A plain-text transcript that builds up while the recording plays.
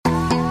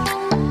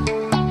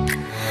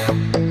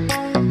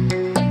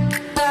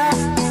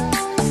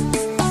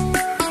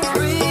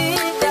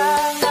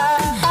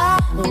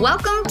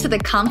the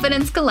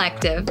Confidence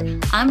Collective.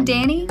 I'm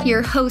Danny,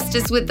 your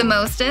hostess with the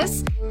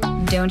mostest.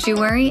 Don't you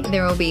worry,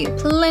 there will be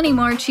plenty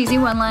more cheesy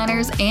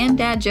one-liners and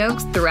dad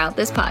jokes throughout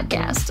this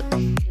podcast.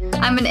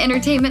 I'm an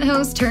entertainment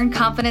host turned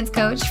confidence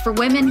coach for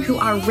women who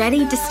are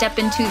ready to step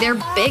into their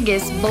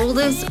biggest,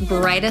 boldest,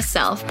 brightest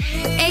self,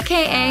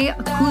 aka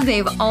who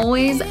they've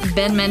always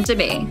been meant to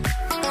be.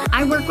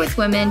 I work with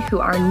women who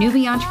are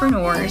newbie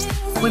entrepreneurs,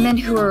 women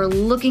who are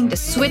looking to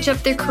switch up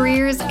their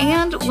careers,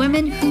 and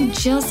women who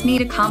just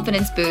need a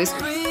confidence boost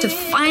to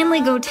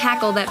finally go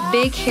tackle that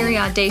big, hairy,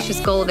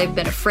 audacious goal they've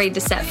been afraid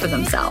to set for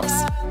themselves.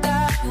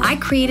 I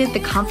created the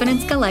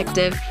Confidence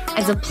Collective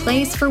as a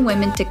place for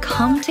women to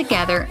come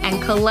together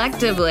and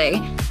collectively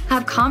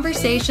have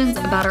conversations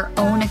about our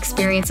own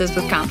experiences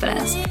with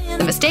confidence,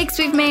 the mistakes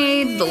we've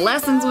made, the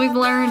lessons we've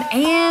learned,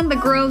 and the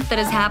growth that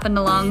has happened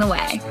along the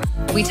way.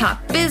 We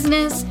talk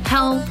business,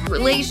 health,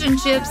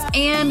 relationships,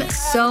 and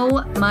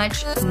so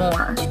much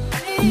more.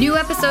 New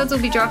episodes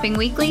will be dropping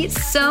weekly,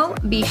 so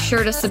be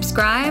sure to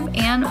subscribe,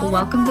 and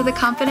welcome to the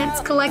Confidence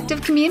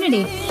Collective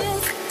community.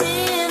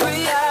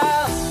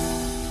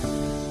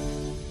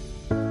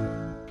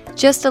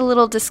 Just a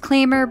little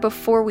disclaimer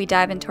before we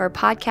dive into our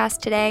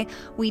podcast today.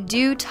 We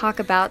do talk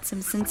about some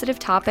sensitive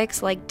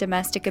topics like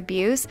domestic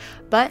abuse,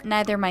 but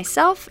neither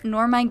myself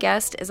nor my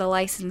guest is a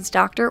licensed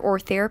doctor or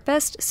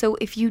therapist. So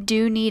if you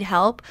do need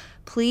help,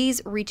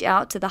 please reach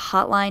out to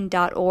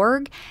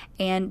thehotline.org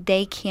and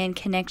they can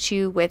connect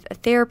you with a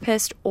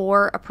therapist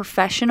or a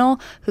professional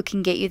who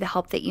can get you the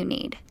help that you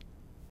need.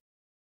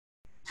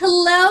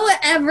 Hello,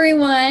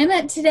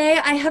 everyone. Today,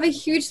 I have a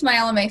huge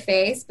smile on my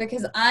face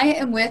because I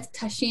am with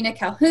Tashina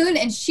Calhoun,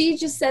 and she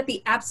just said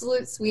the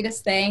absolute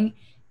sweetest thing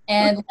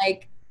and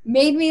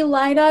made me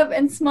light up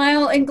and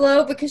smile and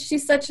glow because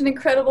she's such an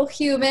incredible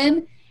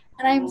human.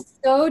 And I'm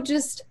so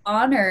just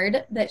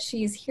honored that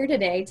she's here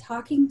today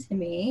talking to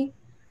me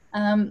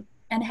and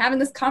having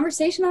this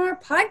conversation on our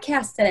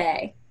podcast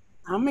today.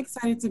 I'm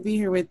excited to be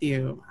here with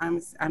you.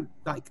 I'm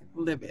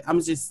livid.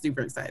 I'm just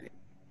super excited.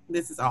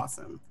 This is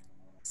awesome.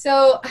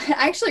 So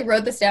I actually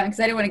wrote this down because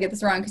I didn't want to get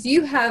this wrong because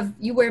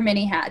you wear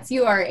many hats.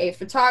 You are a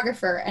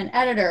photographer, an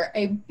editor,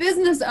 a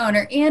business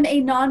owner, and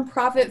a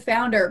nonprofit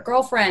founder.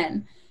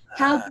 Girlfriend,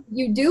 how do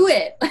you do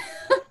it?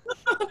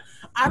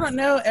 I don't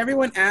know.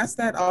 Everyone asks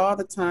that all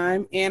the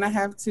time. And I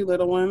have two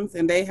little ones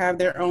and they have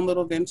their own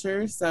little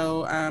ventures.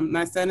 So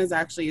my son is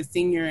actually a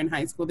senior in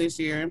high school this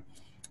year.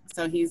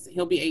 So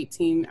he'll be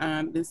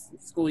 18 this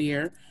school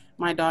year.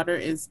 My daughter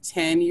is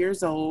 10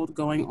 years old,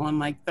 going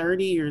on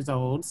 30 years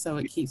old, so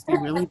it keeps me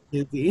really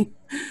busy.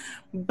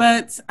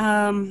 But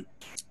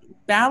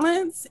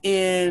balance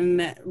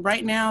in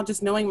right now,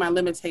 just knowing my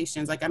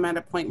limitations. I'm at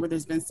a point where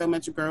there's been so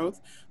much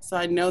growth. So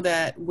I know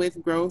that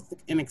with growth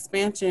and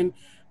expansion,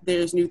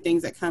 there's new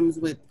things that comes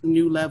with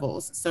new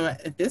levels. So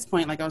at this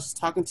point, I was just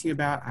talking to you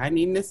about, I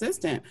need an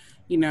assistant,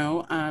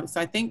 So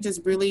I think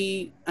just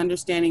really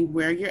understanding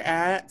where you're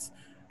at,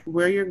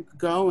 where you're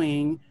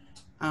going,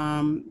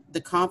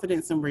 the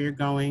confidence in where you're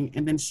going,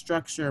 and then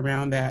structure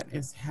around that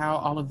is how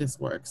all of this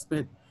works.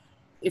 But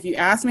if you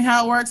ask me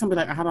how it works, I'll be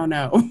I don't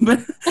know.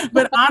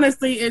 but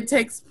honestly, it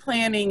takes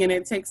planning and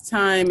it takes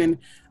time and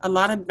a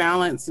lot of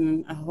balance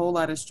and a whole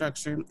lot of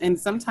structure. And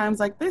sometimes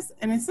like this,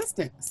 an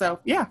assistant. So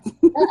yeah.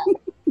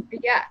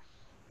 Yeah.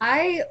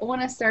 I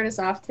want to start us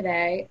off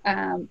today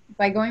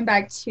by going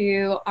back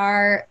to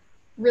our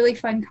really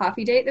fun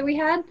coffee date that we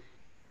had.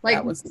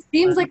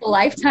 Seems like a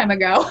lifetime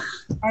ago.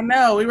 I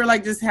know. We were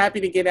just happy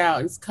to get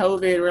out. It's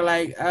COVID. We're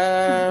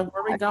where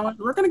are we going?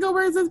 We're going to go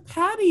where's this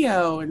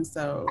patio? And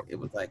so it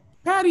was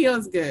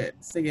patio's good.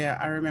 So yeah,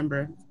 I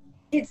remember.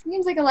 It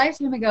seems like a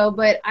lifetime ago,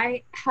 but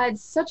I had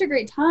such a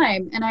great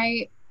time. And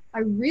I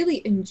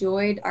really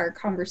enjoyed our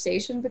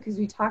conversation because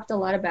we talked a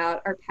lot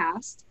about our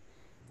past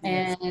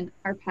and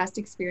our past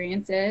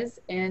experiences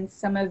and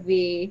some of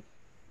the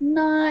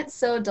not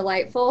so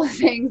delightful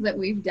things that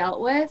we've dealt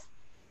with.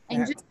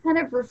 And just kind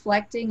of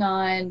reflecting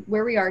on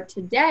where we are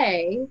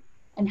today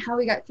and how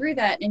we got through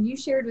that. And you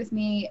shared with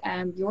me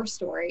your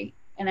story.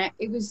 And I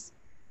was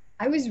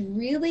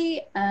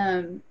really, I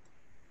don't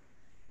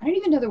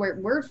even know the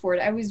word for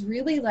it. I was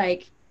really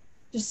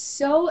just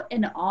so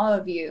in awe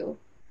of you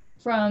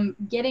from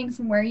getting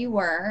from where you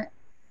were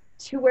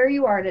to where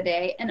you are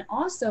today. And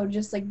also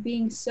just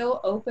being so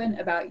open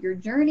about your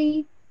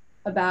journey,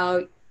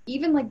 about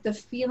even the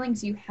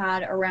feelings you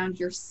had around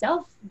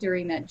yourself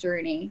during that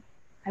journey.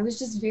 I was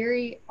just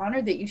very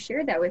honored that you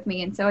shared that with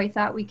me. And so I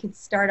thought we could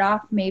start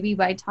off maybe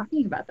by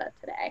talking about that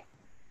today.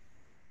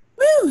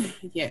 Woo!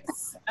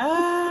 Yes.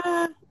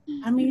 I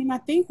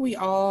think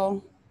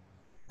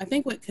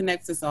what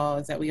connects us all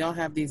is that we all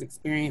have these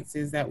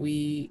experiences that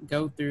we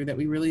go through that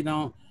we really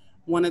don't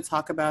want to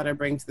talk about or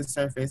bring to the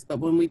surface. But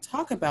when we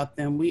talk about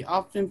them, we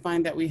often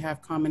find that we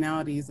have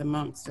commonalities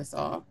amongst us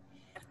all,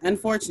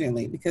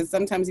 unfortunately, because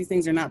sometimes these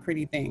things are not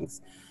pretty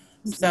things.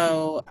 Mm-hmm.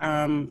 So,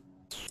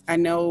 I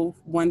know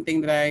one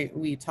thing that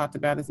we talked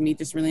about is me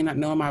just really not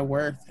knowing my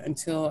worth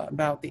until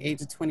about the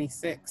age of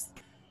 26.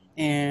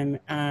 And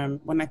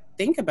when I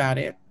think about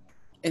it,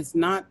 it's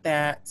not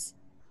that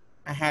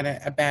I had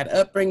a bad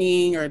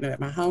upbringing, or that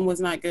my home was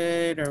not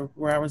good, or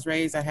where I was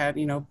raised. I had,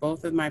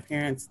 both of my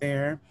parents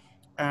there.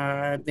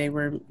 They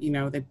were,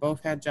 they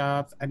both had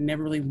jobs. I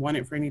never really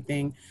wanted for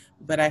anything,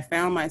 but I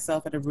found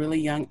myself at a really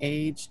young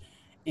age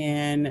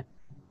in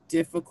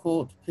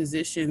difficult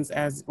positions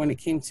as when it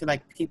came to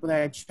like people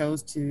that I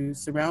chose to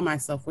surround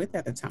myself with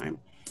at the time.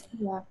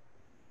 Yeah.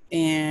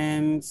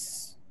 And,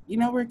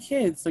 we're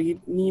kids. So,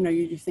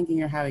 you're just thinking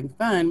you're having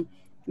fun,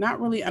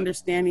 not really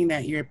understanding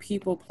that your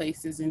people,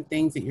 places, and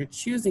things that you're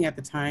choosing at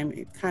the time,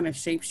 it kind of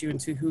shapes you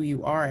into who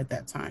you are at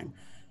that time.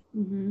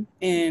 Mm-hmm.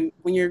 And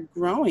when you're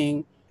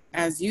growing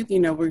as youth,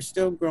 we're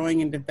still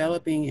growing and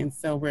developing. And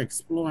so we're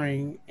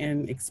exploring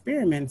and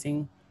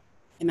experimenting.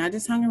 And I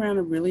just hung around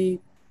a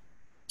really,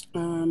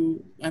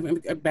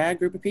 a bad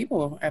group of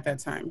people at that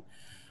time.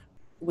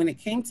 When it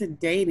came to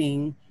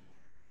dating,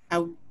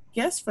 I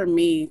guess for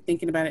me,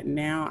 thinking about it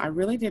now, I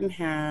really didn't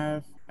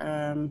have.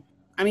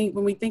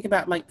 When we think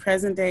about like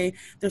present day,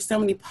 there's so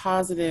many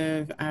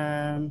positive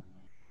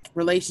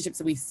relationships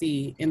that we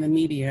see in the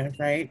media,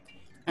 right?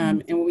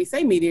 And when we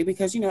say media,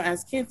 because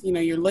as kids,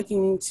 you're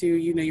looking to,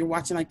 you're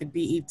watching like the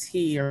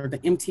BET or the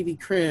MTV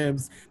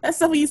Cribs. That's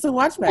stuff we used to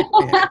watch back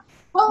then.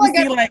 Oh my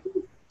God! Like,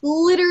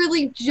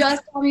 literally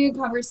just having a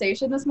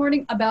conversation this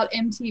morning about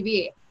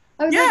MTV.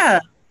 I was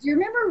like, do you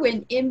remember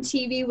when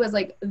MTV was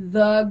like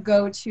the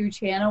go-to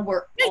channel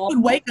where all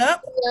would wake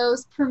up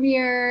videos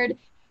premiered?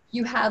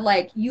 You had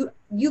like you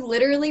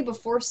literally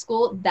before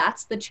school,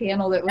 that's the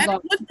channel that was on.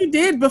 What you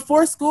did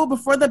before school,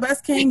 before the bus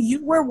came,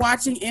 you were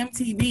watching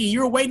MTV. You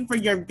were waiting for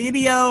your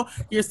video,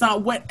 your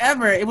song,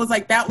 whatever. It was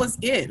like that was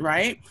it,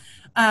 right?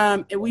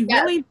 And we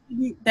really,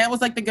 that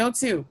was like the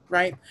go-to,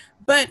 right?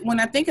 But when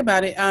I think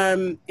about it,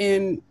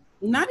 in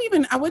not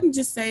even, I wouldn't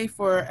just say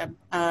for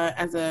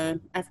as a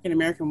African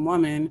American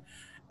woman.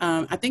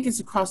 I think it's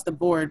across the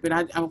board, but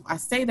I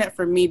say that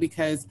for me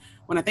because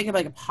when I think of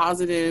like a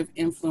positive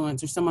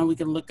influence or someone we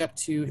can look up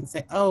to and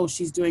say, oh,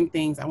 she's doing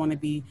things, I want to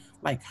be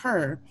like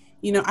her.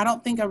 I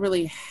don't think I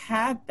really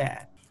had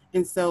that.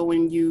 And so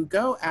when you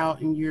go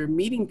out and you're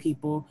meeting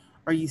people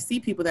or you see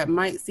people that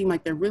might seem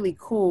like they're really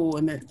cool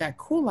and that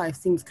cool life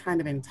seems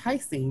kind of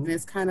enticing,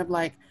 it's kind of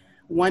like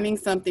wanting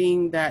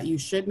something that you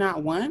should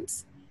not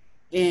want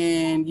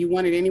and you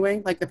want it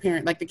anyway, like the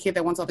parent, like the kid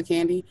that wants all the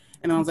candy.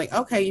 And I was like,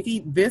 okay, if you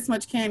eat this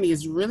much candy,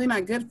 it's really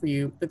not good for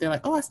you. But they're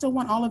like, oh, I still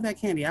want all of that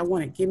candy. I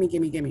want it. Gimme,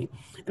 gimme, gimme.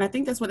 And I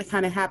think that's what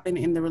kind of happened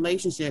in the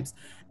relationships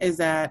is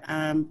that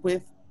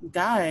with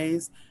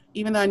guys,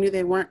 even though I knew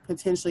they weren't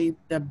potentially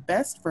the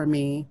best for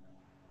me,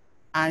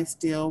 I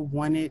still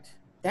wanted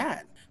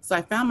that. So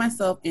I found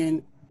myself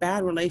in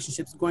bad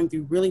relationships, going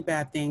through really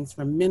bad things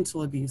from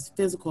mental abuse,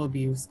 physical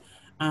abuse,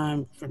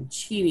 from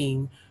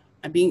cheating,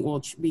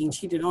 being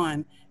cheated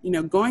on,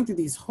 going through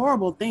these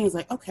horrible things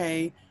like,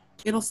 okay,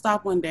 it'll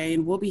stop one day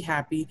and we'll be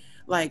happy.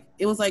 Like,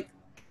 it was like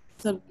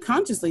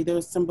subconsciously there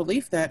was some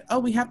belief that, oh,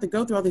 we have to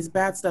go through all this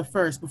bad stuff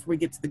first before we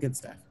get to the good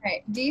stuff.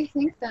 Right. Do you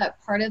think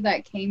that part of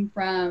that came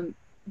from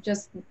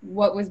just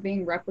what was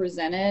being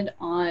represented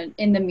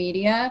in the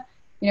media,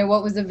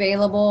 what was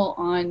available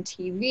on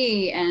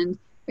TV? And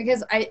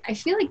because I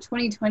feel like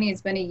 2020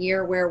 has been a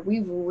year where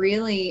we've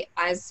really,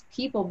 as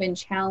people, been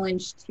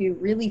challenged to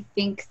really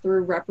think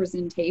through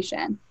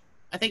representation.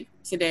 I think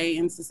today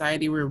in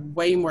society, we're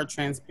way more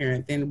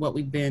transparent than what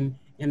we've been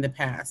in the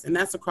past. And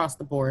that's across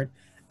the board.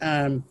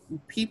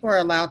 People are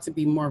allowed to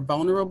be more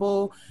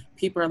vulnerable.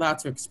 People are allowed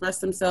to express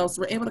themselves.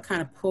 So we're able to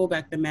kind of pull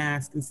back the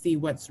mask and see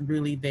what's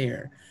really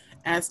there.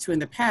 As to in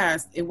the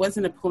past, it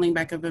wasn't a pulling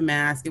back of a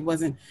mask. There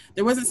wasn't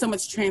so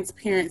much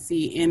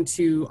transparency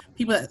into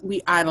people that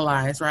we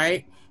idolize,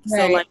 right?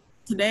 So like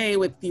today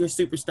with your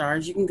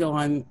superstars, you can go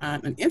on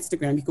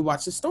Instagram, you can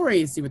watch the story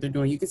and see what they're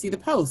doing. You can see the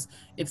posts.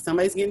 If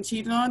somebody's getting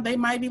cheated on, they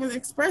might even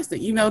express it.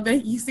 You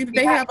see that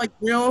they have like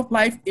real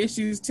life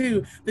issues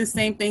too, the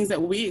same things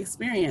that we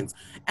experience.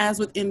 As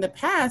within the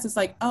past, it's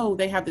like, oh,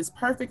 they have this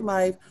perfect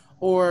life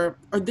or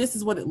this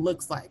is what it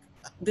looks like.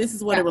 This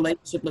is what a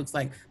relationship looks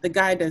like. The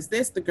guy does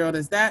this, the girl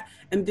does that,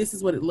 and this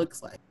is what it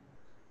looks like.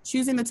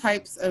 Choosing the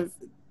types of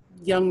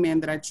young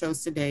men that I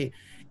chose to date,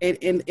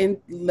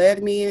 it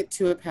led me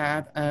to a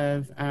path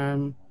of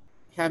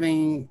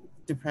having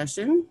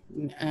depression,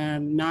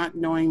 not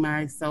knowing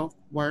my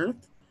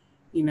self-worth.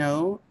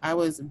 I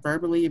was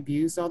verbally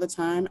abused all the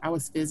time. I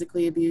was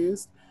physically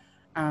abused.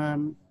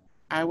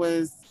 I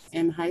was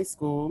in high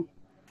school.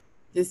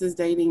 This is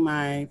dating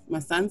my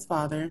son's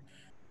father.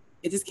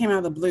 It just came out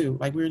of the blue.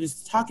 Like we were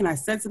just talking. I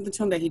said something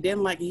to him that he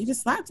didn't like, and he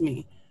just slapped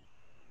me.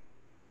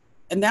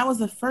 And that was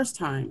the first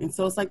time. And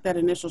so it's like that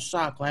initial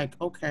shock, like,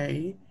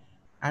 okay,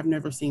 I've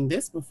never seen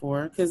this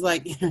before. Because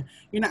like, you're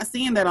not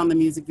seeing that on the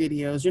music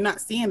videos. You're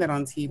not seeing that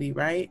on TV,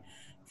 right?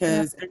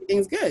 Because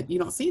everything's good. You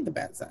don't see the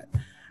bad side.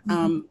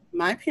 Mm-hmm.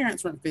 My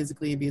parents weren't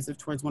physically abusive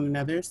towards one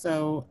another.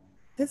 So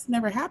this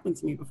never happened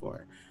to me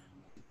before.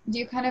 Do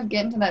you kind of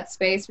get into that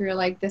space where you're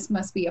like, this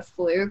must be a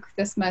fluke.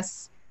 This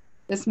must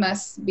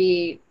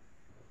be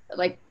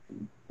like,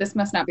 this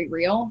must not be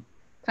real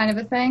kind of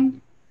a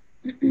thing?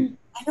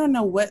 I don't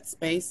know what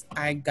space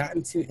I got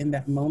into in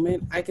that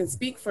moment. I can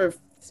speak for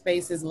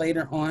spaces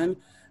later on,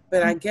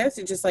 but I guess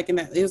it just like in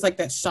that, it was like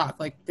that shock,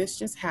 like this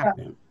just Yeah.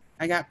 happened.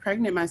 I got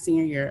pregnant my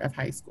senior year of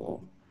high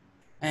school,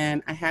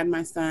 and I had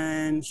my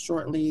son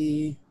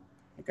shortly.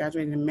 I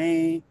graduated in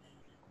May.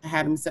 I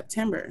had him in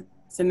September.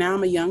 So now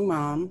I'm a young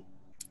mom.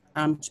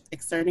 I'm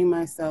exerting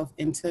myself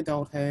into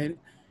adulthood.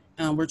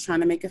 We're trying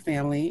to make a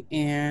family,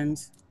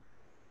 and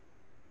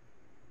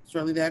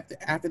shortly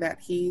after that,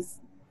 he's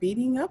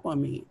beating up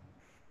on me.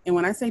 And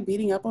when I say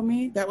beating up on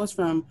me, that was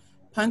from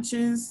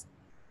punches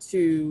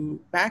to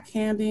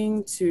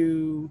backhanding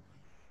to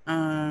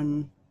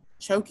um,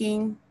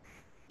 choking.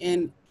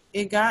 And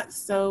it got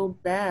so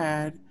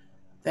bad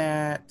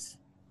that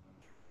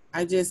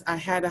I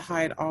had to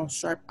hide all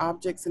sharp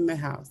objects in the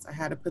house. I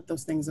had to put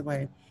those things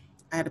away.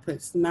 I had to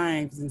put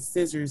knives and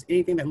scissors,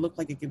 anything that looked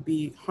like it could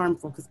be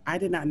harmful, because I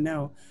did not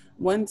know.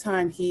 One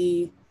time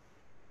he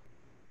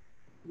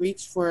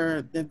reached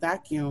for the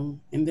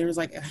vacuum, and there was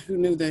like, who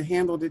knew the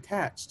handle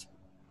detached,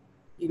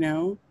 you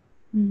know?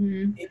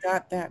 Mm-hmm. It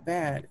got that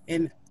bad.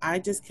 And I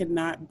just could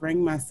not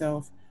bring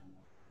myself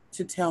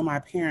to tell my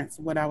parents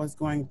what I was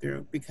going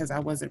through because I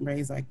wasn't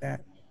raised like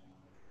that.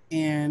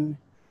 And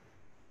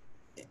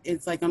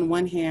it's like, on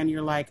one hand,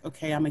 you're like,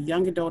 okay, I'm a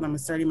young adult, I'm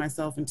asserting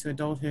myself into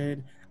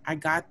adulthood, I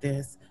got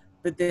this.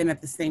 But then at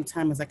the same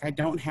time, it's like, I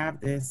don't have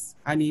this,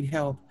 I need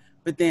help.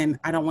 But then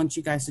I don't want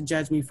you guys to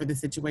judge me for the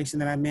situation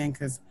that I'm in,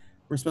 because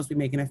we're supposed to be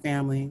making a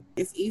family.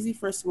 It's easy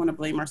for us to want to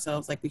blame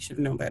ourselves, like we should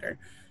have known better.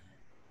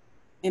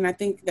 And I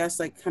think that's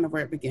like kind of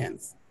where it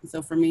begins.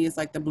 So for me, it's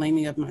like the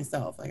blaming of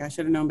myself. Like, I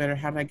should have known better.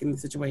 How did I get in the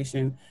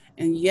situation?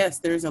 And yes,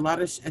 there's a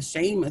lot of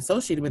shame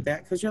associated with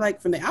that, because you're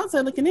like, from the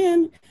outside looking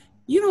in,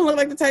 you don't look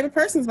like the type of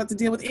person who's about to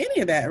deal with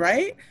any of that,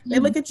 right? They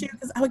look at you,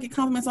 because I would get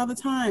compliments all the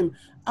time.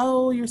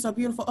 Oh, you're so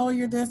beautiful. Oh,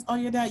 you're this. Oh,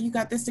 you're that. You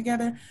got this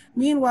together.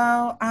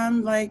 Meanwhile,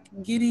 I'm like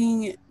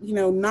getting,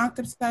 knocked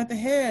upside the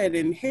head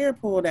and hair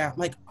pulled out,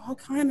 like all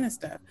kind of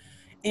stuff.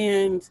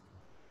 And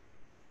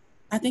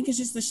I think it's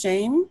just a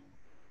shame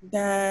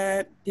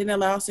that didn't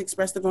allow us to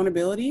express the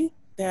vulnerability,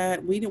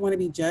 that we didn't want to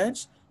be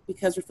judged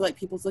because we feel like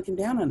people's looking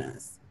down on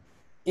us.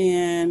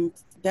 And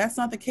that's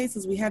not the case,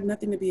 as we had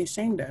nothing to be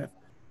ashamed of.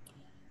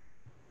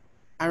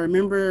 I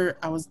remember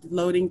I was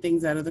loading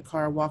things out of the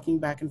car, walking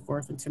back and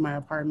forth into my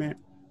apartment.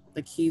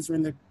 The keys were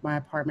in my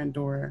apartment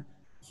door.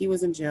 He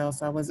was in jail,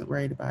 so I wasn't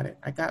worried about it.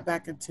 I got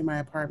back into my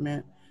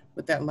apartment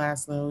with that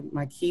last load.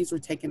 My keys were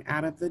taken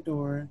out of the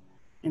door,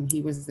 and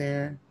he was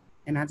there,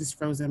 and I just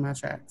froze in my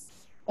tracks.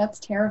 That's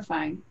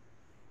terrifying.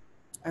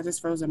 I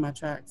just froze in my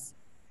tracks.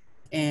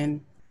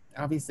 And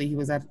obviously he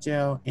was out of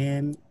jail,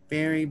 and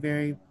very,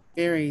 very,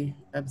 very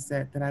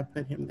upset that I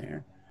put him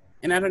there.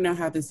 And I don't know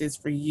how this is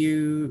for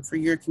you, for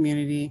your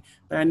community,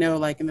 but I know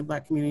like in the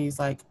Black communities,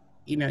 like,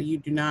 you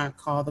do not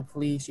call the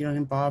police, you don't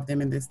involve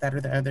them in this, that,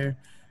 or the other,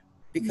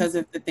 because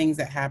of the things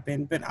that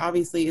happen. But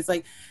obviously it's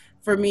like,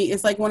 for me,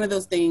 it's like one of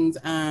those things,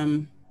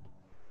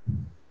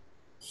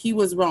 he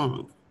was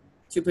wrong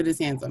to put his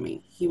hands on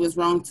me. He was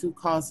wrong to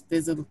cause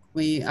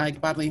physically, like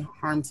bodily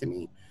harm to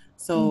me.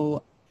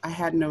 So I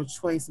had no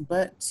choice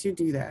but to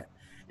do that.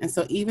 And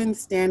so even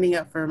standing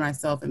up for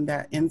myself in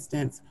that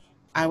instance,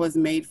 I was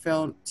made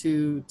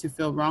to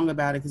feel wrong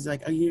about it, because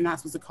like, oh, you're not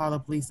supposed to call the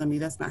police on me.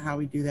 That's not how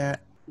we do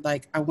that.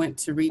 Like, I went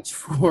to reach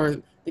for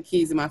the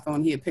keys in my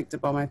phone. He had picked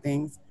up all my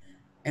things.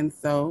 And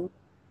so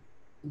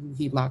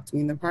he locked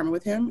me in the apartment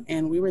with him,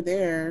 and we were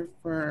there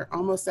for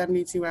almost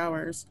 72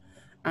 hours,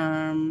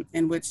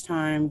 in which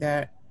time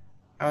that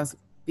I was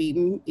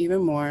beaten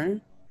even more.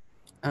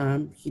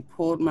 He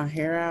pulled my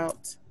hair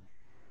out,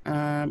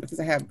 because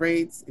I have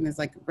braids, and it's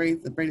like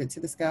braids that braided to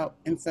the scalp.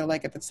 And so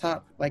like at the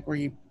top, like where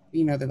the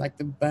like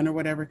the bun or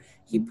whatever,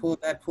 he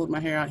pulled my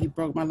hair out. He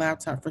broke my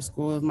laptop for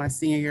school. It was my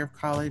senior year of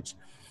college.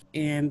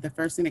 And the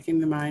first thing that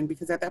came to mind,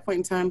 because at that point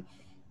in time,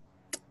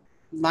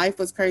 life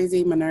was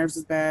crazy. My nerves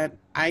was bad.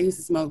 I used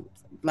to smoke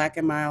Black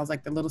and Miles,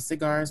 like the little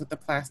cigars with the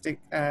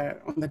plastic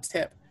on the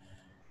tip.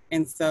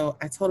 And so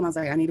I told him, I was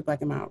like, I need to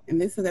black him out.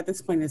 And this is, at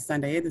this point, it's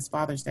Sunday. It is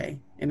Father's Day.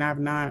 And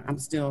I'm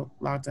still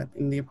locked up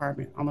in the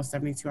apartment almost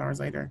 72 hours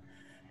later.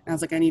 And I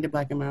was like, I need to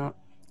black him out.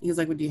 He was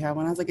like, well, do you have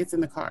one? I was like, it's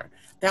in the car.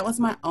 That was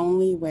my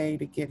only way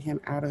to get him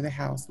out of the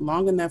house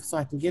long enough so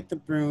I can get the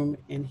broom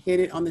and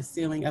hit it on the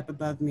ceiling up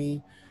above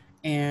me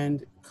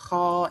and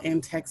call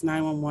and text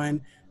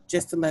 911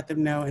 just to let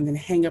them know, and then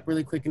hang up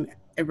really quick and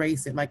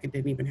erase it like it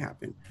didn't even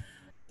happen.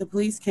 The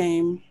police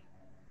came.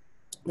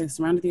 They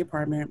surrounded the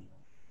apartment.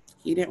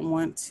 He didn't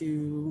want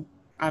to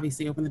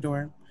obviously open the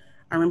door.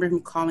 I remember him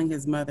calling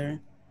his mother,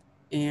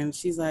 and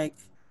she's like,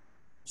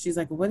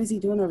 what is he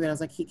doing over there? I was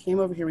like, he came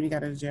over here when he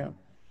got out of jail.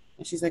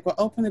 And she's like, well,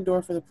 open the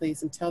door for the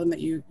police and tell them that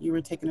you were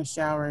taking a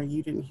shower and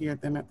you didn't hear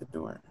them at the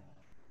door.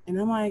 And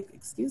I'm like,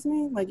 excuse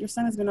me? Like, your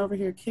son has been over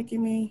here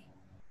kicking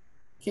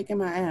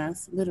my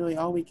ass literally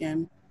all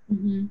weekend.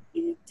 Mm-hmm.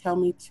 You tell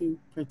me to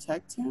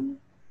protect him?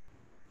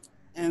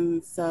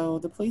 And so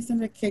the police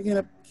ended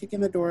up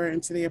kicking the door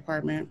into the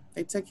apartment.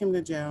 They took him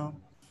to jail.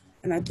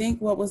 And I think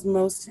what was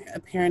most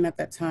apparent at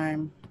that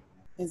time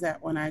is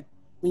that when I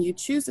when you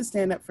choose to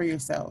stand up for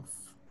yourself,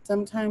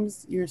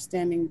 sometimes you're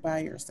standing by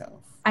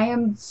yourself. I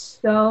am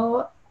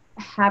so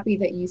happy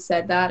that you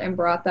said that and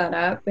brought that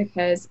up,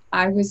 because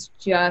I was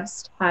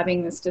just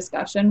having this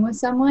discussion with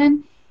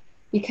someone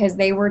because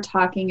they were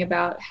talking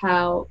about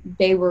how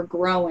they were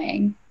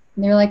growing.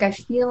 And they're like, I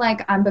feel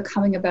like I'm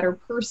becoming a better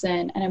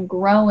person and I'm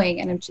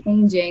growing and I'm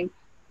changing,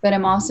 but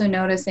I'm also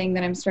noticing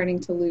that I'm starting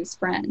to lose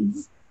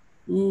friends.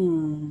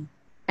 Mm.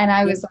 And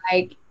I was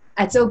like,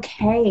 it's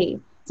okay.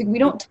 It's like, we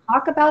don't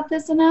talk about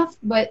this enough,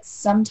 but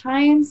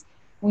sometimes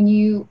when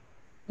you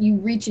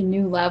reach a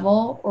new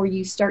level or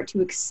you start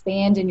to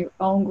expand in your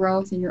own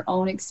growth and your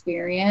own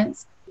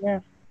experience, Yeah.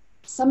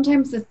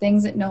 sometimes the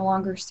things that no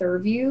longer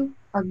serve you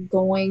are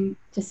going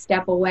to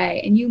step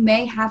away. And you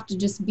may have to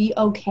just be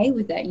okay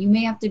with that. You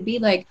may have to be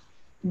like,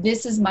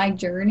 this is my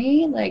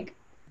journey. Like,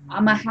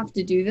 I'm going to have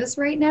to do this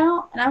right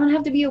now, and I'm going to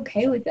have to be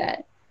okay with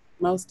it.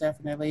 Most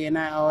definitely. And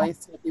I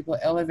always tell people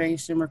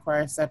elevation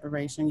requires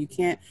separation.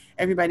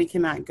 Everybody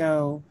cannot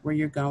go where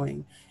you're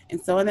going. And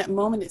so in that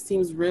moment, it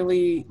seems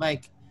really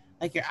like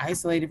you're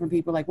isolated from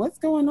people, like what's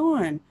going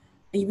on?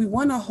 And we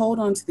want to hold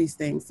on to these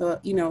things. So,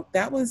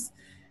 that was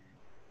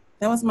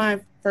my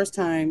first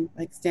time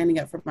like standing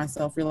up for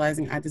myself,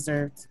 realizing I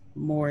deserved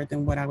more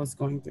than what I was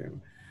going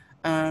through.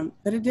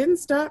 But it didn't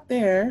stop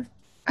there.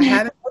 I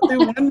had to go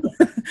through one,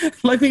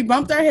 like we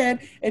bumped our head.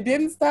 It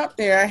didn't stop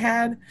there. I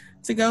had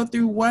to go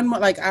through one more,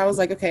 like I was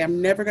like, okay,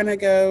 I'm never going to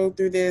go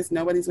through this.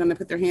 Nobody's going to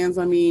put their hands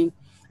on me.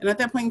 And at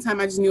that point in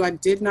time, I just knew I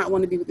did not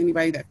want to be with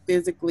anybody that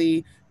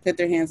physically put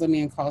their hands on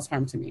me and caused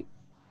harm to me.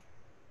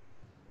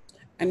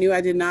 I knew I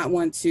did not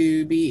want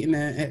to be in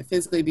a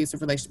physically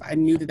abusive relationship. I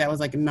knew that was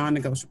like a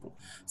non-negotiable.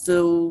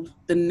 So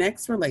the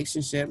next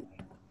relationship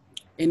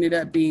ended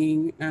up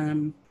being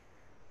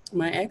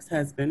my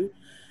ex-husband.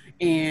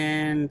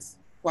 And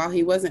while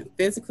he wasn't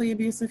physically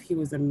abusive, he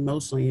was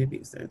emotionally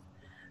abusive.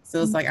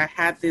 So it's like I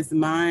had this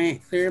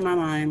clear in my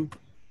mind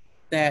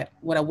that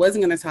what I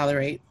wasn't going to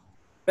tolerate,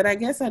 but I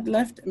guess I'd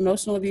left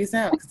emotional abuse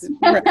out.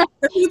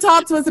 Who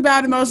talked to us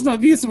about emotional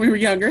abuse when we were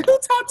younger? Who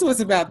talked to us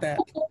about that?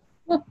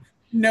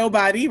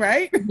 Nobody,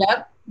 right?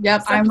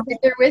 Yep. I'm right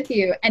there with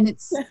you. And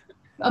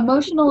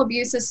emotional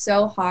abuse is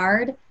so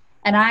hard.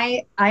 And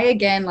I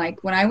again,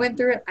 like when I went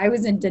through it, I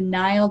was in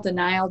denial.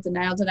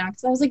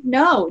 Because I was like,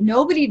 no,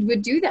 nobody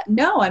would do that.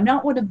 No, I'm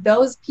not one of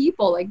those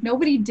people. Like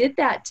nobody did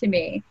that to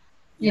me,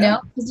 you know,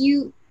 because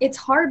it's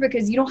hard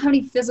because you don't have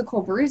any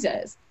physical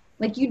bruises.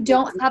 Like you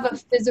don't have a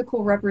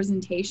physical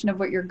representation of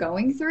what you're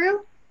going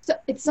through. So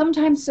it's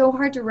sometimes so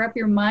hard to wrap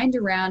your mind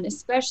around,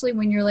 especially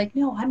when you're like,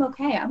 no, I'm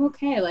okay.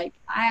 Like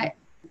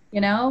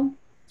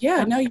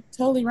Yeah, no, you're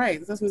totally right.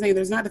 That's what I'm saying.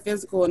 There's not the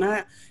physical.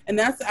 I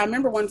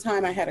remember one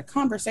time I had a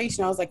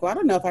conversation. I was like, well, I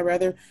don't know if I'd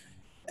rather,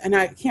 and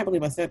I can't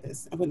believe I said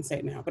this. I wouldn't say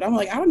it now, but I'm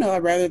like, I don't know.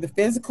 I'd rather the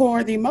physical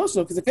or the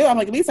emotional. Because I'm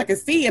like, at least I can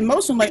see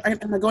emotional. Like,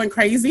 am I going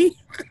crazy?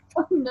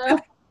 Oh, no.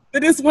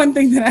 But it's one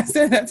thing that I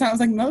said that time. I was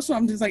like, emotional.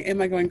 I'm just like, am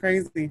I going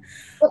crazy?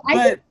 But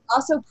I think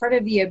also part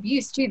of the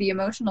abuse too, the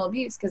emotional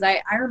abuse. Because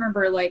I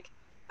remember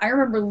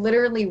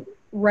literally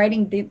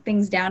writing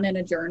things down in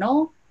a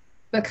journal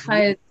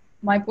because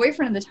my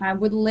boyfriend at the time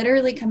would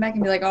literally come back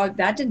and be like, oh,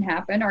 that didn't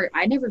happen, or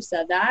I never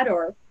said that,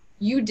 or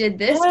you did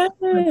this.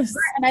 Yes.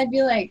 And I'd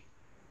be like,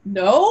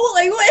 no,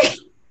 like what?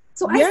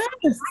 So I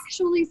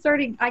actually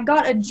I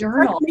got a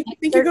journal. I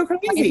think you go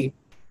crazy.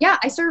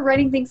 I started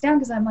writing things down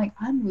because I'm like,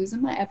 I'm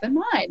losing my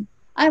effing mind.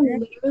 I'm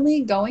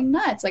literally going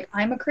nuts. Like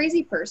I'm a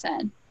crazy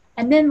person.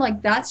 And then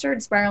like that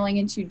started spiraling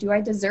into, do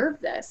I deserve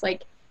this?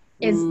 Like,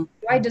 do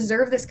I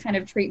deserve this kind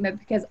of treatment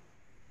because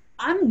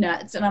I'm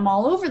nuts and I'm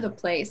all over the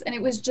place? And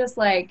it was just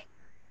like,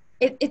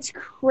 it's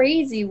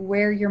crazy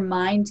where your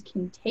mind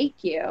can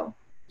take you.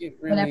 It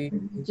really.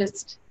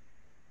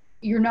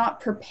 You're not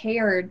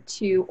prepared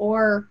to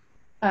or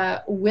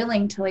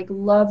willing to like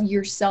love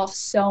yourself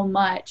so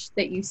much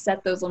that you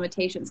set those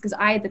limitations. Because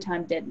I at the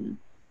time didn't,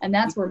 and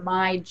that's where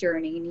my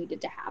journey needed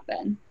to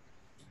happen.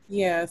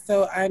 Yeah,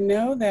 so I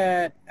know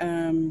that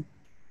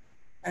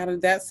out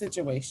of that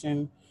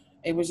situation,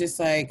 it was just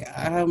like,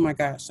 oh my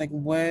gosh, like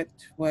what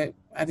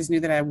I just knew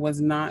that I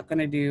was not going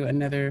to do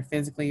another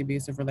physically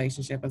abusive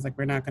relationship. I was like,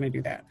 we're not going to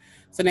do that.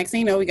 So next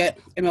thing you know, we got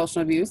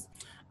emotional abuse.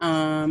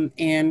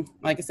 And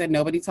like I said,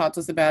 nobody taught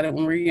us about it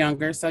when we were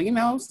younger. So,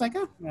 it's like,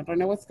 oh, I don't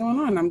know what's going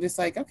on. I'm just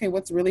like, okay,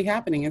 what's really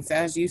happening? And so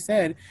as you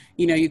said,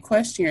 you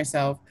question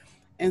yourself.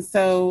 And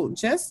so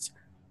just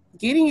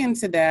getting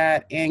into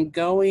that and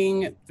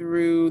going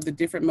through the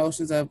different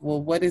motions of,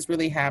 well, what is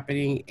really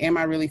happening? Am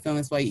I really feeling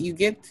this way? You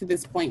get to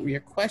this point where you're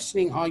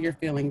questioning all your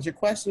feelings, you're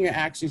questioning your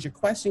actions, you're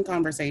questioning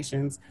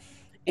conversations.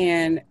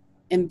 And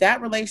in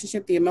that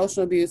relationship, the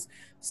emotional abuse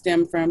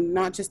stemmed from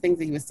not just things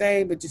that he would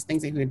say, but just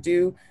things that he would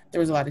do. There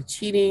was a lot of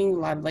cheating, a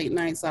lot of late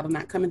nights, a lot of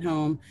not coming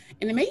home.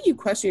 And it made you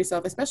question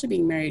yourself, especially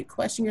being married,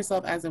 question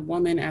yourself as a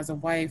woman, as a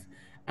wife,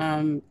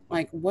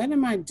 like, what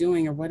am I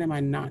doing or what am I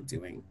not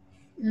doing?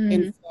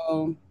 And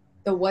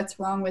so what's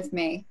wrong with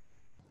me?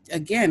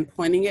 Again,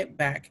 pointing it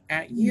back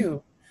at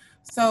you.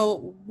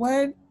 So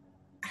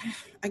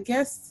I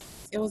guess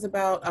it was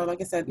about, like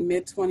I said,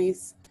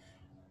 mid-20s.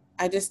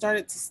 I just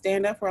started to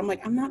stand up for, I'm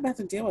like, I'm not about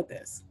to deal with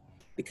this.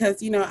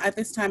 Because, at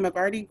this time, I've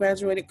already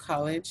graduated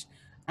college.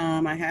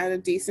 I had a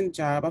decent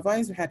job. I've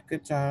always had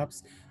good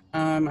jobs.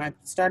 I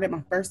started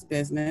my first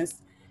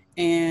business,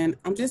 and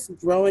I'm just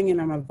growing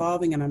and I'm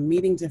evolving and I'm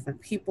meeting different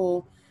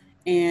people.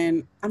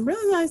 And I'm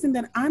realizing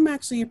that I'm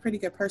actually a pretty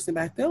good person,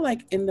 but I feel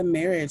like in the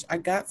marriage, I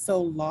got so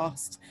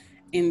lost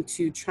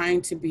into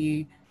trying to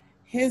be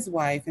his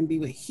wife and be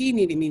what he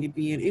needed me to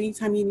be. And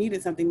anytime he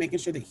needed something, making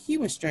sure that he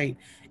was straight,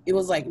 it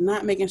was like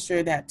not making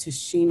sure that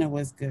Tashina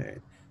was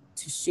good.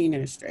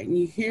 Tashina is straight. And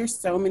you hear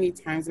so many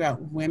times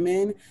about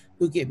women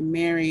who get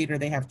married or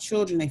they have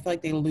children, they feel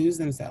like they lose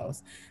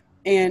themselves.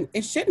 And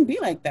it shouldn't be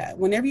like that.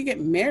 Whenever you get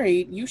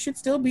married, you should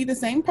still be the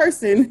same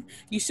person.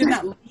 You should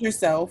not lose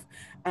yourself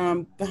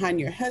behind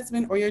your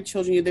husband or your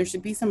children. There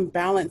should be some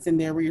balance in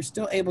there where you're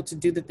still able to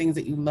do the things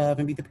that you love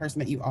and be the person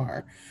that you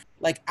are.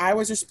 Like, I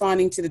was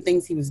responding to the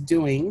things he was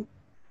doing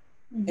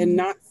and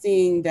not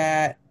seeing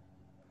that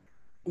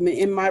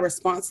in my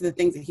response to the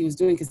things that he was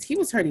doing, because he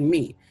was hurting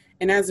me.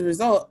 And as a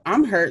result,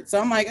 I'm hurt.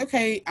 So I'm like,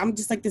 okay, I'm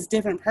just like this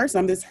different person.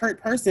 I'm this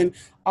hurt person.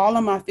 All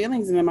of my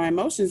feelings and my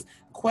emotions,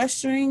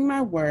 questioning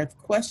my worth,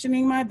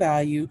 questioning my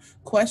value,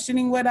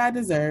 questioning what I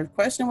deserve,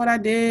 questioning what I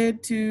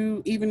did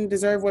to even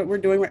deserve what we're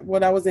doing,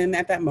 what I was in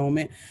at that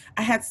moment.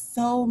 I had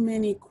so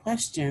many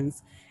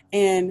questions.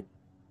 And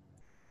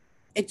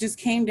it just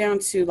came down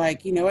to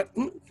like, you know what?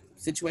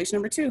 Situation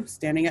number 2,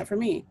 standing up for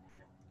me.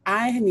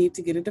 I need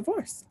to get a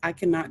divorce. I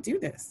cannot do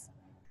this.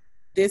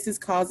 This is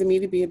causing me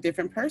to be a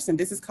different person.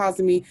 This is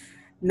causing me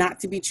not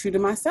to be true to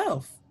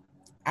myself.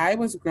 I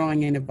was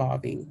growing and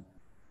evolving.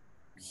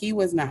 He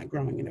was not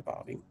growing and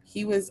evolving.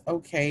 He was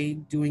okay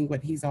doing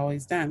what he's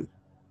always done.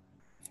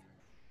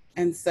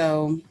 And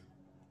so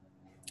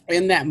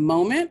in that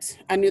moment,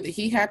 I knew that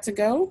he had to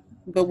go.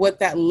 But what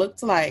that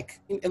looked like,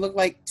 it looked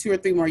like 2 or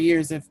 3 more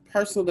years of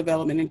personal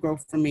development and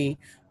growth for me,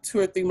 2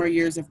 or 3 more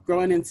years of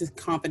growing into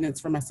confidence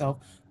for myself,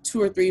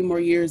 2 or 3 more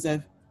years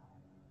of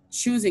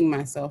choosing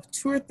myself,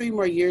 2 or 3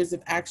 more years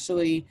of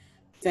actually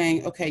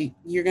saying, okay,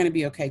 you're going to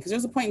be okay. Because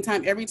there's a point in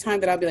time, every time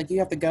that I'll be like, you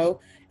have to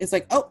go, it's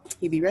like, oh,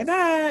 he'll be right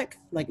back.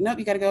 Like, nope,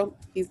 you got to go.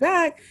 He's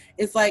back.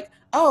 It's like,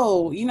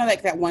 oh,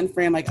 like that one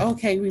friend, like,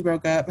 okay, we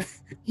broke up,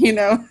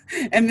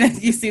 and then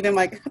you see them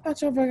like, I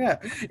thought y'all broke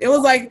up. It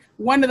was like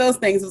one of those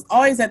things. It was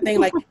always that thing,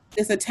 like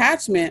this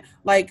attachment,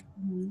 like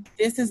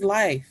this is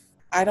life.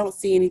 I don't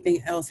see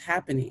anything else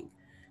happening.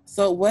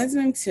 So it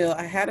wasn't until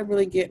I had to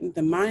really get in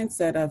the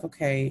mindset of,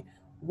 okay,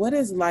 what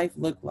does life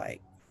look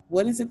like?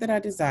 What is it that I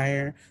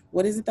desire?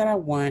 What is it that I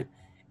want?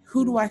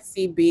 Who do I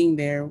see being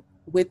there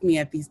with me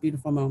at these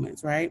beautiful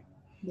moments, right?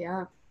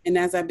 Yeah. And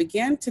as I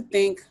began to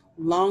think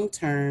long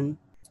term,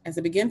 as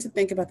I began to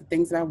think about the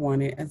things that I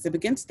wanted, as I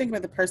began to think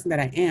about the person that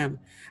I am,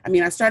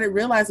 I started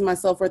realizing my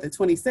self-worth at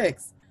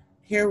 26.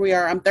 Here we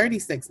are, I'm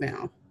 36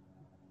 now.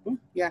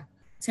 Yeah,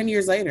 10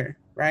 years later,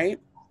 right?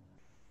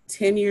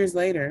 10 years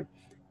later.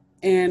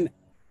 And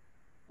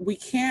we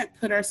can't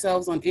put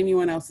ourselves on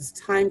anyone else's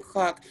time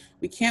clock.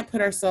 We can't put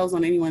ourselves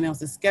on anyone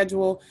else's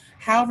schedule.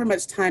 However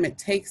much time it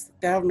takes,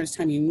 however much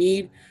time you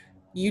need,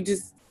 you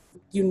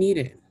need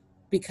it,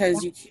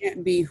 because you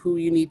can't be who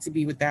you need to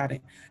be without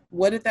it.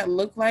 What did that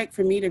look like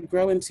for me to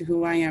grow into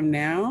who I am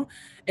now?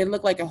 It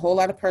looked like a whole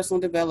lot of personal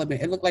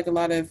development. It looked like a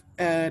lot of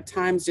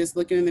times just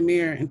looking in the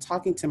mirror and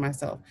talking to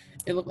myself.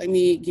 It looked like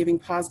me giving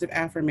positive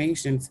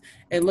affirmations.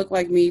 It looked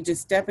like me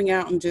just stepping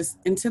out and just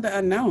into the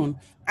unknown.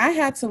 I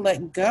had to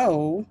let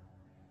go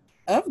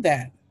of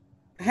that.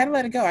 I had to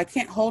let it go. I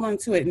can't hold on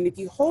to it. And if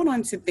you hold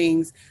on to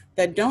things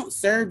that don't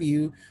serve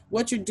you,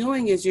 what you're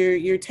doing is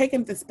you're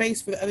taking the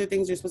space for the other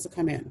things you're supposed to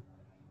come in.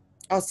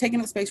 I was taking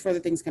up space for other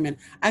things to come in.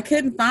 I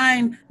couldn't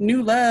find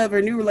new love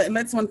or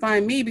let someone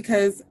find me,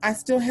 because I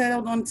still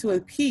held on to a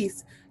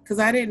piece, because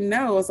I didn't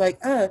know. I was like,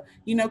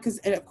 because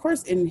of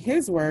course in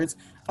his words,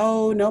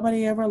 oh,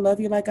 nobody ever love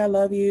you like I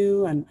love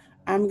you, and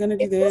I'm going to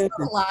do this. It's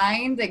a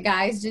line that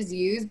guys just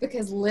use,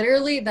 because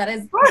literally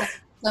that's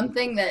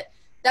something that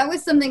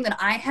was something that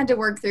I had to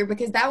work through,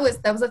 because that was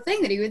a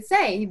thing that he would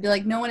say. He'd be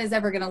like, no one is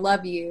ever going to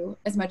love you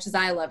as much as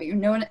I love you.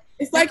 No one.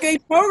 It's like they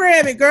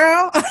program it,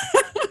 girl.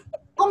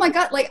 Oh my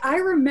God. Like, I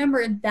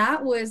remember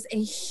that was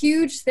a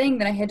huge thing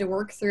that I had to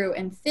work through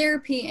in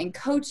therapy and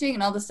coaching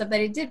and all the stuff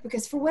that I did,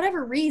 because for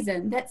whatever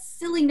reason, that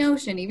silly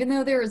notion, even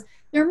though there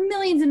are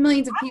millions and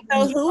millions of people. I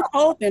don't know who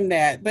told them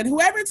that, but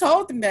whoever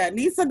told them that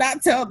needs to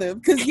not tell them.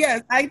 Because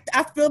yes, I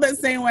feel that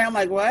same way. I'm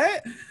like,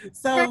 what?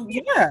 So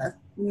yeah,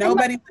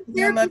 nobody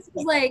was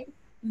like,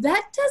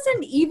 that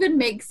doesn't even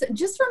make sense.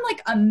 Just from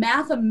like a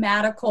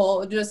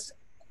mathematical, just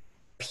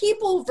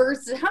people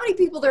versus how many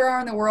people there are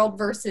in the world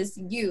versus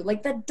you,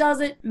 like that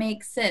doesn't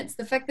make sense.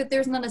 The fact that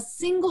there's not a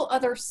single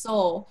other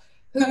soul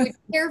who would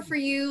care for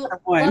you,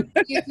 love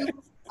you,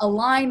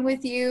 align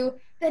with you,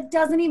 that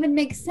doesn't even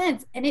make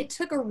sense. And it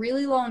took a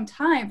really long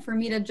time for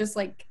me to just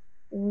like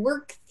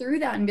work through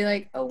that and be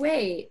like, oh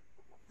wait,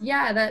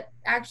 yeah, that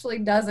actually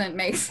doesn't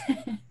make sense.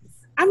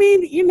 I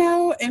mean,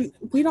 and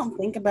we don't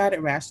think about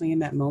it rationally in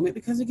that moment,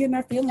 because we get in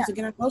our feelings, we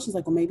get in our emotions,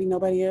 like, well, maybe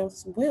nobody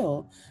else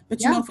will.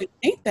 But if we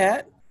think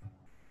that,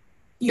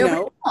 you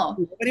Nobody know, will.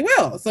 nobody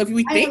will. So if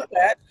we think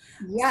that.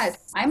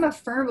 Yes, I'm a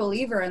firm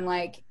believer in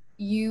like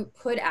you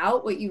put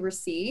out what you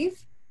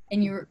receive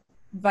and you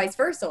vice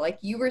versa. Like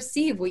you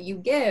receive what you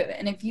give.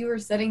 And if you were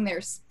sitting there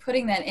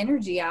putting that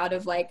energy out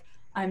of like,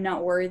 I'm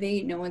not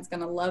worthy, no one's going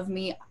to love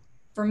me.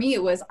 For me,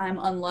 it was I'm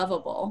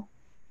unlovable.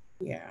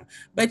 Yeah,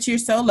 but you're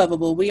so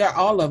lovable. We are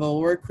all lovable.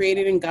 We're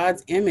created in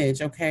God's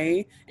image,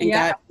 okay? And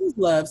God is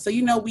love. So,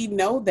 we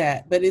know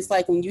that. But it's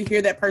like when you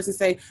hear that person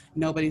say,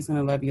 nobody's going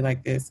to love you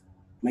like this.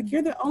 I'm like,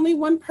 you're the only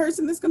one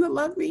person that's going to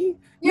love me?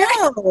 Yeah.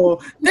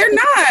 No, they're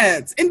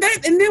not. And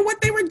then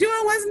what they were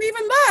doing wasn't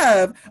even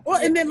love.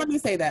 Well, and then let me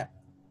say that.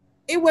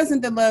 It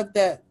wasn't the love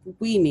that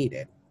we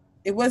needed.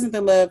 It wasn't the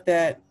love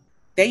that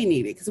they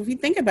needed. Because if we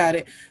think about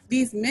it,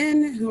 these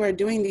men who are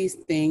doing these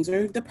things,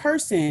 or the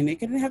person, it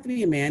doesn't have to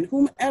be a man,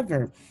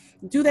 whomever,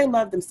 do they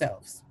love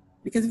themselves?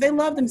 Because if they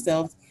love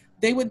themselves,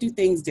 they would do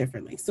things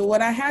differently. So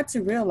what I had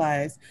to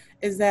realize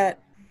is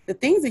that the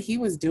things that he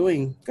was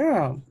doing,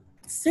 girl,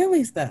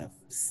 silly stuff,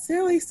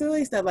 silly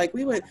stuff. Like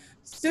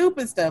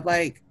stupid stuff.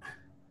 Like,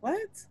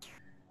 what?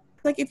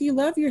 Like, if you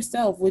love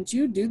yourself, would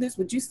you do this?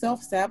 Would you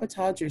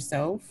self-sabotage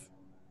yourself?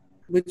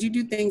 Would you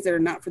do things that are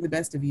not for the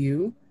best of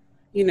you?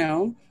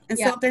 And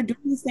so if they're doing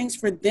these things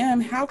for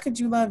them, how could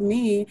you love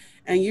me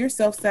and you're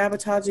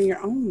self-sabotaging your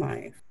own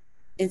life?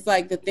 It's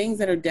like the things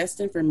that are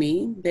destined for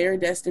me, they're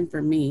destined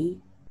for me.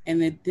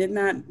 And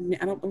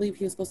I don't believe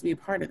he was supposed to be a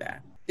part of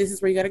that. This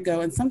is where you got to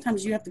go. And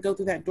sometimes you have to go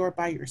through that door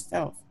by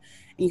yourself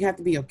and you have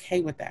to be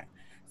okay with that.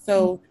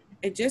 So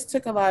it just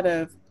took a lot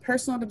of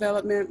personal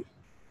development,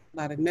 a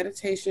lot of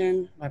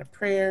meditation, a lot of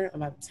prayer, a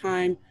lot of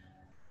time,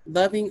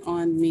 loving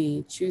on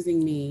me,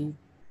 choosing me,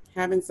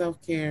 having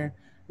self-care,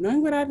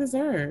 knowing what I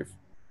deserve.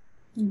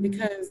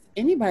 Because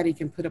anybody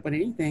can put up with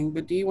anything,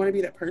 but do you want to be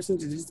that person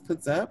that just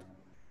puts up?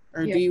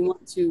 Or do you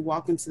want to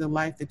walk into the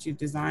life that you've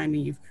designed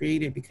and you've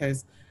created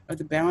because of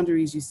the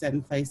boundaries you set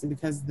in place and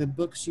because of the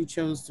books you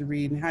chose to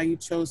read and how you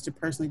chose to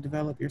personally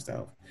develop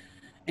yourself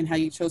and how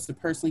you chose to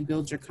personally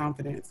build your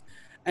confidence?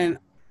 And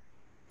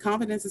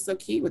confidence is so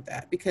key with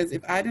that, because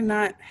if I did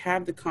not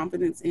have the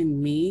confidence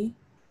in me,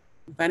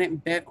 if I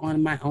didn't bet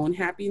on my own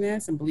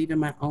happiness and believe in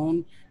my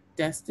own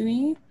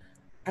destiny,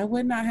 I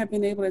would not have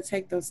been able to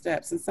take those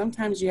steps. And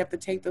sometimes you have to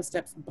take those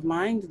steps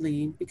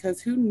blindly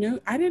because who knew?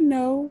 I didn't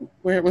know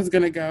where it was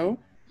going to go.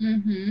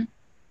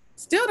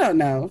 Still don't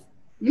know.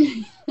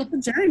 It's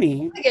a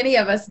journey. Like any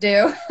of us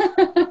do.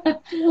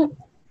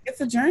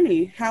 It's a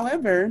journey.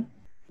 However,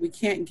 we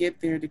can't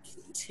get there to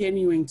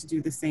continuing to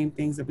do the same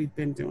things that we've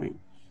been doing.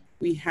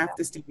 We have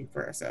to stand up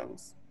for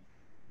ourselves.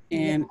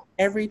 And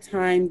every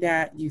time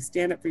that you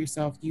stand up for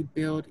yourself, you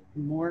build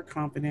more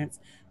confidence.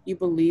 You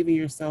believe in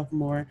yourself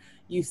more.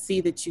 You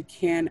see that you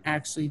can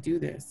actually do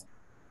this.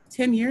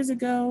 10 years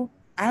ago,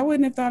 I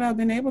wouldn't have thought I'd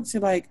been able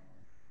to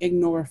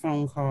ignore a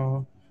phone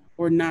call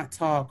or not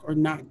talk or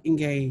not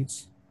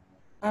engage.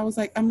 I was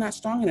like, I'm not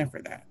strong enough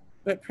for that.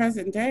 But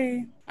present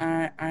day,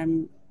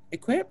 I'm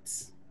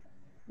equipped.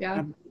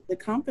 Yeah. The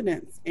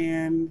confidence,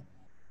 and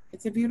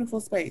it's a beautiful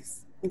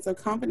space. And so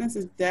confidence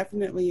is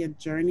definitely a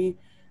journey.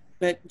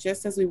 But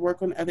just as we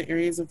work on other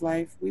areas of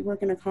life, we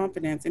work in our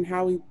confidence, and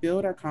how we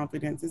build our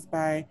confidence is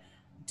by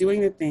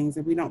doing the things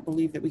that we don't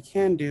believe that we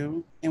can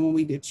do. And when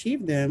we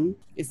achieve them,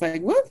 it's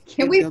like, whoop.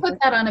 Can we put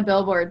that on a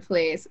billboard,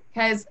 please?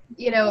 Because,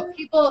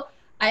 people,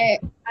 I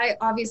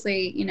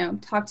obviously,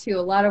 talk to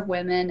a lot of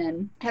women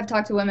and have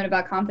talked to women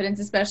about confidence,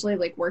 especially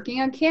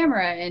working on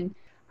camera. And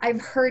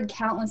I've heard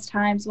countless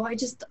times, well,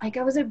 I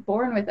wasn't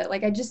born with it.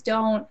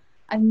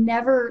 I've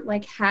never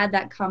had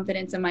that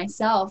confidence in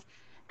myself.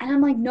 And I'm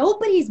like,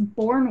 nobody's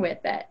born with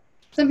it.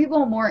 Some people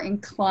are more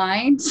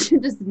inclined to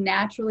just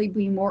naturally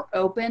be more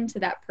open to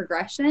that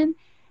progression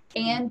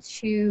and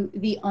to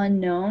the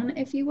unknown,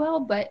 if you will.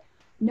 But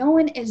no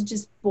one is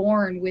just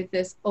born with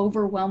this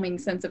overwhelming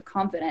sense of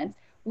confidence.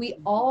 We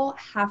all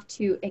have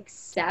to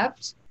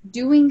accept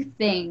doing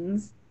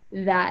things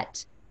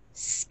that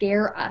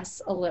scare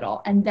us a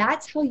little. And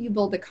that's how you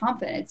build the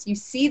confidence. You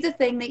see the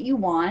thing that you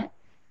want,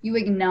 you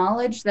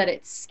acknowledge that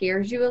it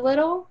scares you a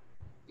little.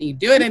 You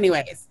do it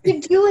anyways.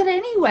 You do it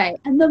anyway.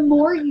 And the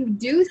more you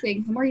do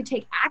things, the more you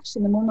take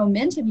action, the more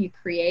momentum you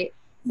create,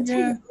 that's how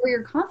you grow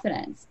your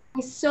confidence.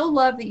 I so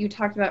love that you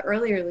talked about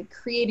earlier,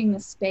 creating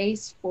the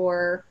space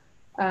for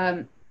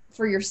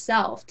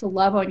yourself, to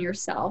love on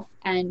yourself,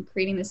 and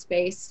creating the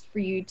space for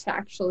you to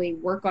actually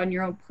work on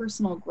your own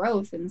personal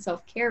growth and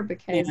self-care,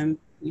 because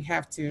you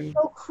have to. It's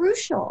so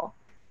crucial.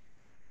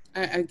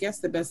 I guess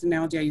the best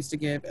analogy I used to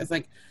give is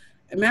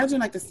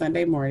imagine a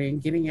Sunday morning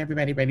getting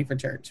everybody ready for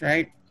church,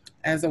 right?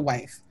 As a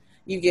wife,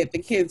 you get the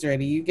kids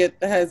ready, you get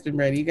the husband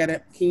ready,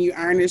 can you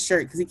iron his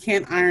shirt? Because he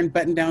can't iron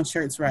button-down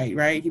shirts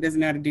right? He doesn't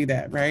know how to do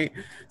that, right?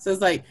 So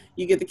it's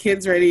you get the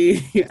kids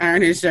ready, you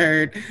iron his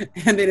shirt,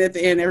 and then at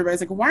the end, everybody's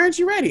like, why aren't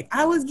you ready?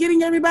 I was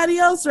getting everybody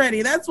else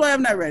ready. That's why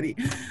I'm not ready.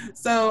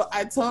 So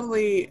I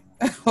totally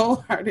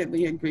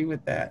wholeheartedly agree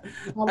with that.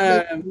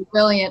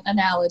 Brilliant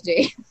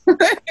analogy.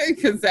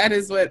 Because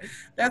that's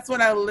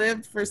what I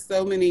lived for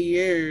so many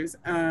years.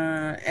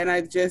 And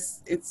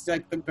it's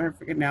like the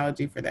perfect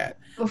analogy for that.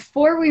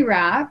 Before we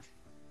wrap,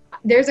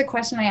 there's a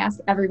question I ask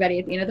everybody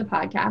at the end of the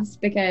podcast,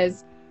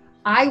 because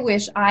I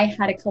wish I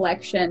had a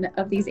collection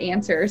of these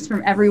answers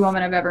from every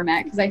woman I've ever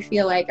met, because I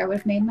feel like I would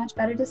have made much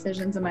better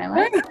decisions in my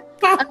life.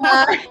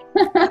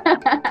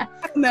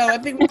 No, I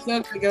think we're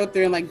still going to go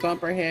through and like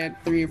bump our head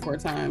 3 or 4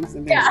 times.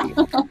 And then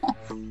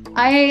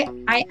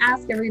I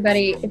ask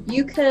everybody, if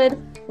you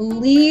could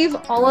leave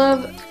all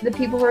of the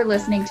people who are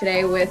listening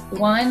today with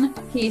one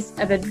piece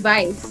of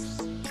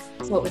advice,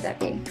 what would that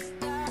be?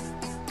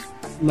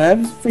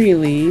 Love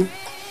freely,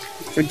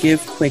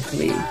 forgive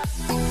quickly.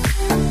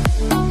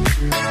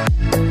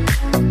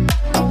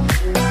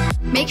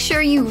 Make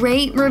sure you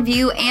rate,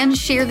 review, and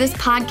share this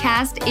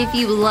podcast if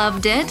you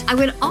loved it. I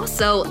would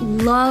also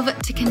love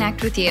to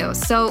connect with you.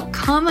 So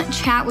come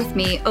chat with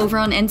me over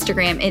on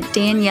Instagram at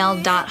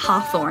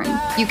danielle.hawthorne.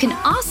 You can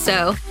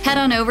also head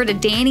on over to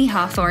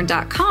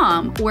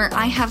dannyhawthorne.com, where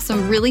I have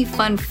some really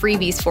fun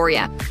freebies for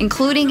you,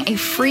 including a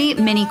free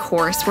mini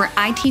course where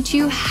I teach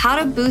you how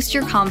to boost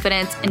your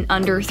confidence in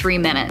under 3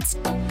 minutes.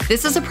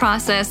 This is a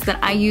process that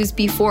I use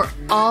before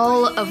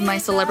all of my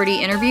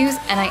celebrity interviews,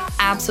 and I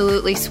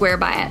absolutely swear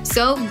by it.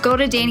 So go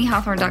to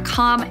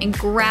dannyhawthorne.com and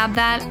grab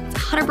that. It's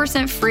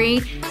 100%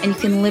 free, and you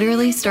can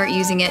literally start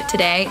using it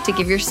today to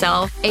give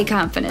yourself a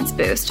confidence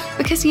boost.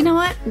 Because you know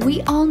what?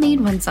 We all need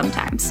one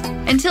sometimes.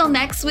 Until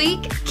next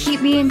week,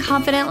 keep being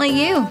confidently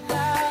you.